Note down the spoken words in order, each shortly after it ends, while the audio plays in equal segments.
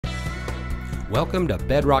Welcome to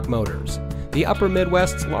Bedrock Motors, the Upper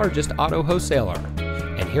Midwest's largest auto wholesaler.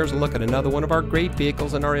 And here's a look at another one of our great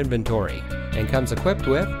vehicles in our inventory, and comes equipped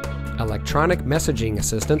with electronic messaging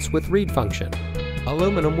assistance with read function,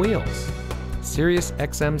 aluminum wheels, Sirius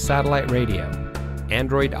XM satellite radio,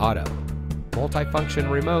 Android Auto, multifunction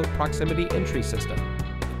remote proximity entry system,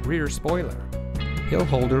 rear spoiler, hill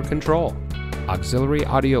holder control, auxiliary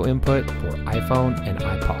audio input for iPhone and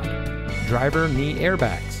iPod, driver knee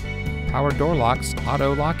airbags, power door locks,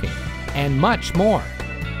 auto locking, and much more.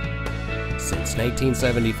 Since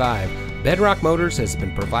 1975, Bedrock Motors has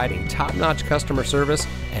been providing top-notch customer service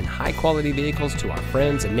and high-quality vehicles to our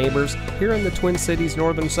friends and neighbors here in the Twin Cities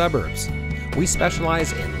northern suburbs. We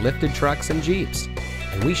specialize in lifted trucks and Jeeps,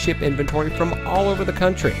 and we ship inventory from all over the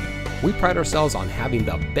country. We pride ourselves on having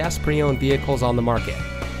the best pre-owned vehicles on the market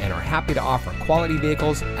and are happy to offer quality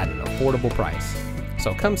vehicles at an affordable price.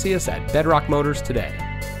 So come see us at Bedrock Motors today.